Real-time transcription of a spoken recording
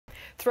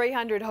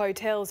300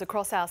 hotels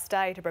across our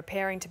state are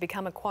preparing to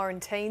become a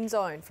quarantine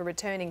zone for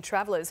returning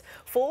travellers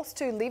forced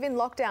to live in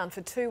lockdown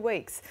for 2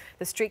 weeks.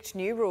 The strict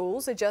new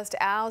rules are just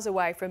hours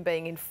away from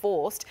being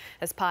enforced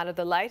as part of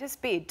the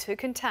latest bid to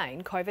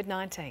contain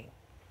COVID-19.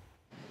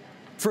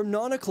 From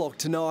 9 o'clock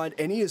tonight,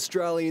 any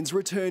Australians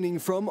returning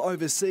from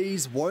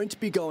overseas won't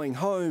be going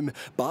home,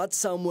 but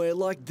somewhere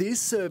like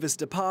this service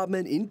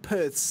department in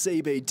Perth's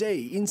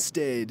CBD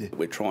instead.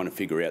 We're trying to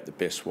figure out the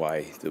best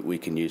way that we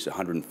can use the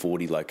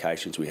 140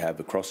 locations we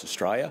have across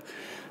Australia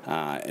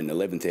and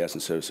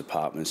 11,000 service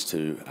apartments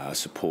to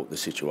support the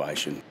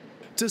situation.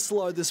 To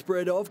slow the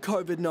spread of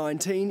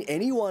COVID-19,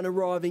 anyone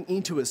arriving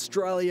into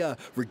Australia,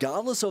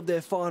 regardless of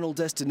their final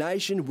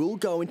destination, will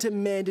go into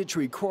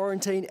mandatory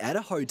quarantine at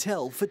a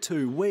hotel for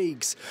 2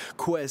 weeks.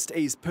 Quest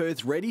East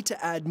Perth ready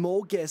to add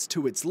more guests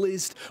to its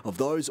list of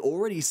those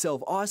already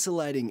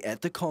self-isolating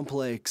at the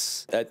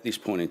complex. At this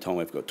point in time,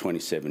 we've got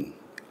 27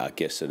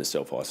 guests that are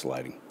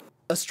self-isolating.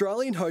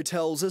 Australian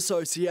Hotels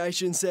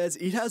Association says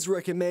it has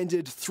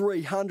recommended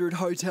 300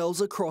 hotels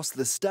across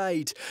the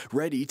state,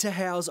 ready to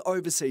house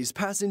overseas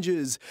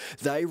passengers.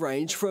 They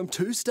range from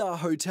 2-star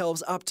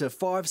hotels up to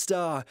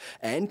 5-star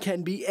and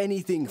can be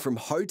anything from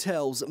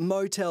hotels,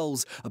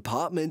 motels,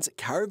 apartments,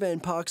 caravan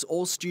parks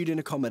or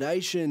student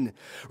accommodation.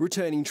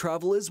 Returning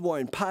travellers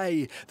won't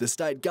pay, the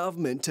state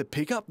government to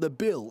pick up the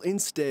bill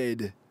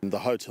instead. The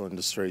hotel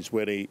industry is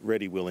ready,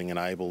 willing and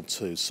able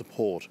to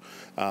support.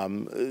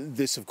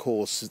 This, of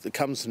course,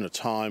 comes in a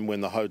time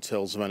when the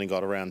hotels have only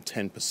got around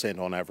 10%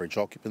 on average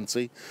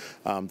occupancy.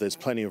 There's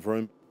plenty of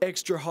room.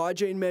 Extra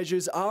hygiene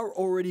measures are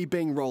already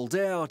being rolled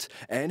out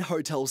and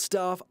hotel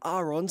staff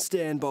are on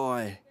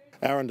standby.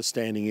 Our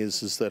understanding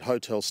is that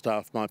hotel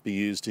staff might be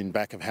used in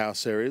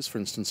back-of-house areas, for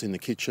instance in the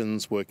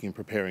kitchens, working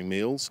preparing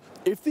meals.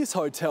 If this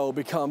hotel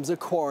becomes a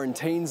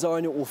quarantine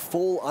zone, it will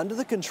fall under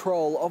the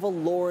control of a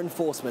law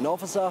enforcement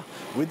officer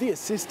with the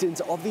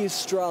assistance of the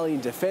Australian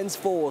Defence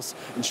Force,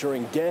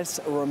 ensuring guests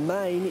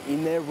remain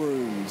in their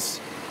rooms.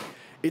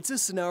 It's a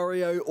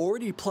scenario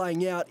already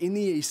playing out in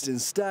the eastern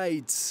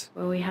states.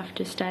 Where we have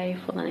to stay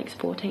for the next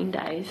 14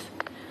 days.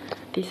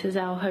 This is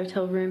our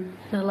hotel room,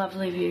 the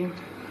lovely view,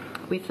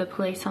 with the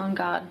police on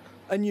guard.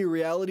 A new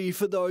reality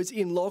for those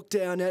in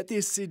lockdown at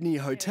this Sydney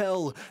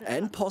hotel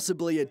and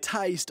possibly a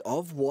taste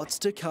of what's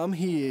to come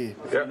here.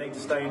 You need to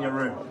stay in your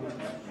room.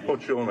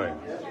 What's your name?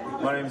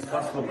 My name is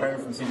Constable Perry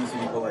from Sydney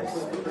City Police.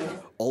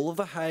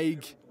 Oliver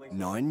Haig,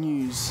 9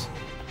 News.